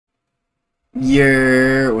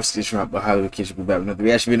Yeah, what's this from HollywoodKJ? Back with another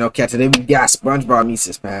reaction video. Cat today we got SpongeBob meets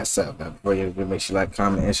his past self. Now, before you make sure you like,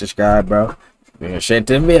 comment, and subscribe, bro. You're straight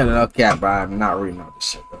to the video. No cat, bro. I'm not reading all this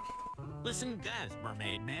shit, bro. Listen, guys,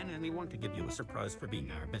 Mermaid Man, and we want to give you a surprise for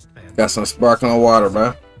being our best fan. Got some sparkling water,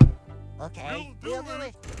 bro. Okay, we'll do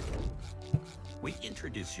it. We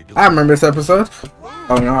introduce you to. I remember this episode.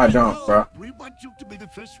 Oh no, I don't, bro. We want you to be the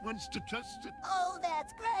first ones to test it. Oh,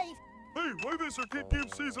 that's great. Hey, why this arcade game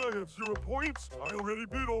says I have 0 points? I already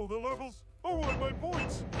beat all the levels. I want my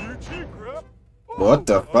points. You cheat, crap. What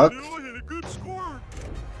the fuck? I hit a good score.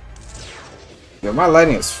 Yeah, my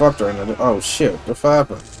lighting is fucked right now. Oh shit, what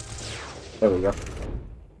happened? There we go.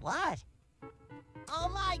 What? Oh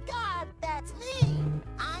my god, that's me.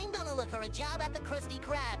 I'm gonna look for a job at the Krusty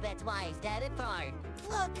Krab. That's why I started far.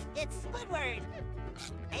 Look, it's Squidward.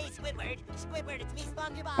 Hey, Squidward. Squidward, it's me,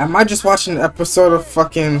 SpongeBob. Am I just watching an episode of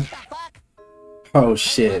fucking... What the fuck? Oh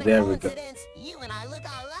shit, there we go. You and I look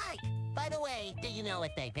alike. By the way, do you know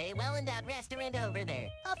if they pay well in that restaurant over there?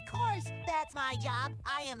 Of course, that's my job.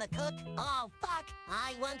 I am the cook. Oh, fuck.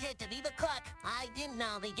 I wanted to be the cook. I didn't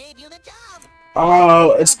know they gave you the job.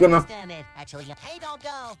 Oh, it's gonna... Actually, hey, don't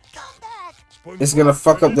go. Come back. It's gonna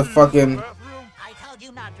fuck up the fucking... I told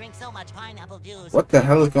you not drink so much pineapple juice. What the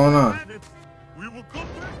hell is going on? We will come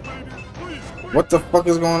back later. Please, quick. What the fuck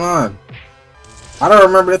is going on? I don't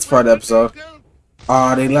remember this part of the episode.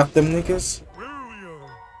 Oh, they left them niggas? Where we are?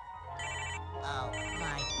 Oh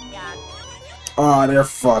my god. Oh, they're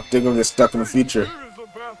fucked. They're gonna get stuck in the future. Where is the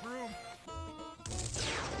bathroom?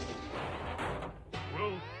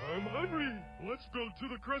 Well, I'm hungry. Let's go to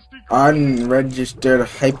the Krusty Krab. Unregistered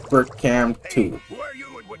Hypercam 2. Who are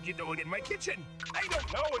you and what you doing in my kitchen? I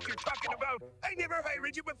don't know what you're talking about. I never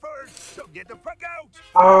hired you before, so get the fuck out.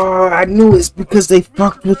 Oh, I knew it's because they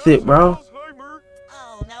fucked with it, bro. Alzheimer.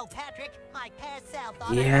 Oh no, Patrick. My past self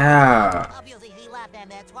thought Yeah. obviously he left, and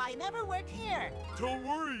that's why I never worked here. Don't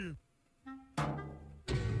worry.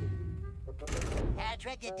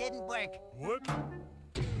 Patrick, it didn't work. What?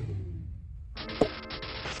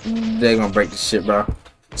 They're gonna break this shit, bro.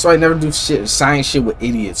 So I never do shit, sign shit with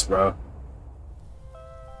idiots, bro.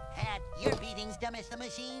 Pat, your beating's dumb as the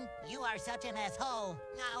machine. You are such an asshole.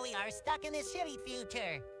 Now we are stuck in this shitty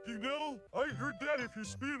future. You know, I heard that if you're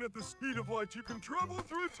speeding at the speed of light, you can travel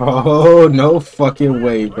through time. Oh, no fucking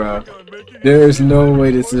way, bro. There's no way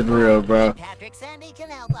this is real, bro. Patrick, Sandy can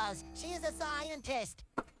help us. She is a scientist.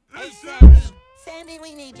 Hey, Sandy. Sandy,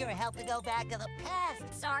 we need your help to go back to the past.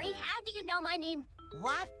 Sorry, how do you know my name?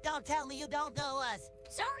 What? Don't tell me you don't know us.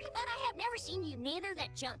 Sorry, but I have never seen you, neither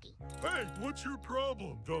that junkie. Hey, what's your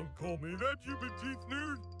problem? Don't call me that, you big teeth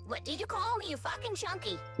nerd. What did you call me, you fucking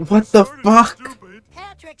junkie? What the fuck? Stupid.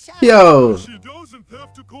 Patrick, shut Yo. She doesn't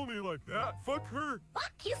have to call me like that. Fuck her.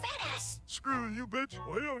 Fuck you, fat ass. Screw you, bitch.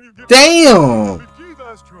 Why don't you get Damn. big teeth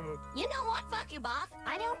astronaut? You know what? Fuck you, Bob.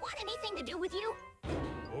 I don't want anything to do with you.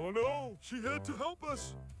 Oh no, she had to help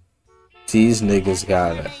us. These niggas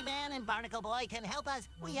got it. Mermaid Man and Barnacle Boy can help us.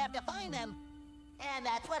 We have to find them. And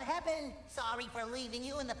that's what happened. Sorry for leaving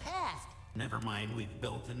you in the past. Never mind, we've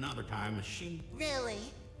built another time machine. Really?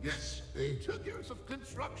 Yes, they took years of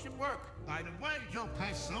construction work. By the way, Joe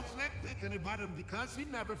passed self-neck thinking about him because he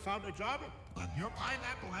never found a job. But your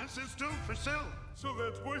pineapple has his too for sale. So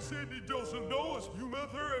that's why Sandy doesn't know us. You met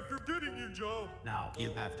her after getting your job. Now,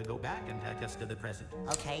 you have to go back and take us to the present.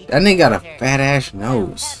 Okay. That nigga got a fat ass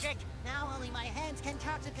nose. Patrick, now only my hands can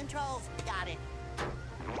talk to controls. Got it.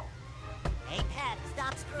 Hey, Pat,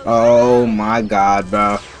 stop screwing. Oh my god,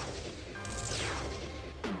 bro.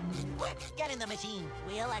 Quick, get in the machine.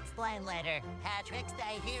 We'll explain later. Patrick,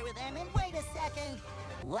 stay here with him and wait a second.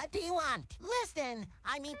 What do you want? Listen,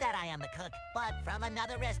 I mean that I am the cook, but from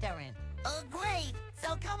another restaurant. Oh, great.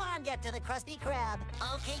 So come on, get to the Krusty Krab.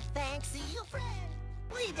 Okay, thanks. See you, friend.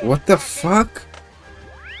 We did What it, the Patrick. fuck?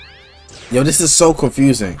 Yo, this is so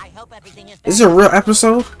confusing. I hope everything is Is this a real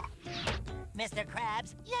episode? Mr.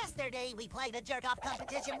 Krabs, yesterday we played a jerk-off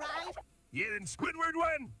competition, right? Yeah, and Squidward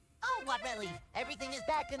won. Oh, what relief. Everything is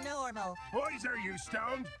back to normal. Boys, are you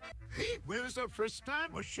stoned? Hey, where's our first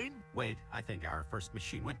time machine? Wait, I think our first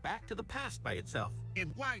machine went back to the past by itself.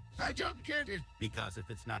 And why? I don't get it. Because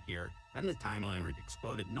if it's not here, then the timeline it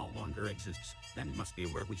exploded no longer exists. Then it must be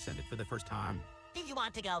where we sent it for the first time. Do you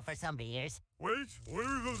want to go for some beers? Wait, what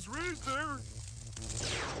are those rays there?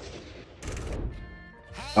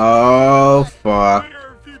 Hey, Oh fuck. Hey,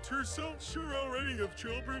 our future self sure already have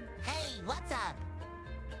children. Hey, what's up?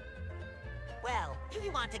 Well, do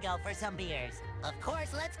you want to go for some beers? Of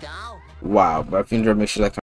course, let's go. Wow, but if you enjoyed, make sure you like,